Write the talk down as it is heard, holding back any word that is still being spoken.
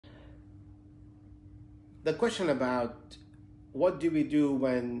the question about what do we do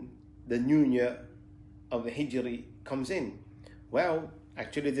when the new year of the hijri comes in? Well,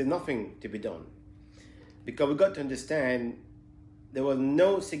 actually, there's nothing to be done, because we got to understand there was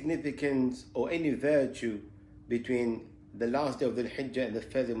no significance or any virtue between the last day of the Hijjah and the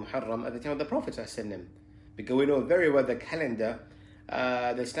first of Muharram at the time of the Prophet ﷺ. Because we know very well the calendar,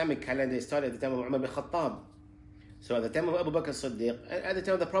 the Islamic calendar started at the time of Umar bin Khattab. So at the time of Abu Bakr Siddiq, at the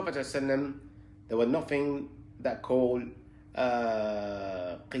time of the Prophet ﷺ, there was nothing that called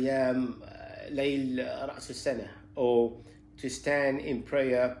Qiyam Layl Ra's al-Sana, or to stand in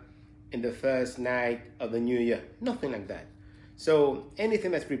prayer in the first night of the new year. Nothing like that. So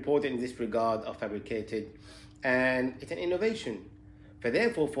anything that's reported in this regard are fabricated, and it's an innovation. But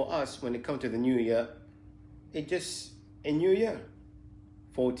therefore, for us, when it comes to the new year, it's just a new year,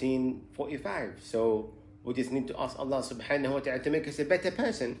 1445. So we just need to ask Allah subhanahu wa ta'ala to make us a better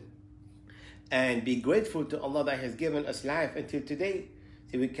person, and be grateful to Allah that has given us life until today,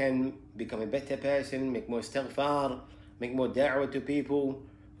 so we can become a better person, make more istighfar, make more da'wah to people.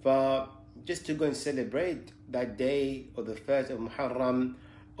 For just to go and celebrate that day, or the first of Muharram,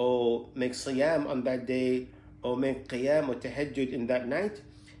 or make siyam on that day, or make qiyam or tahajjud in that night,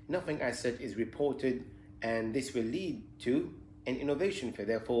 nothing as such is reported, and this will lead to an innovation. For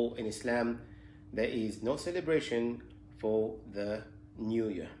therefore, in Islam, there is no celebration for the new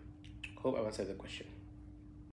year. Hope I answered the question.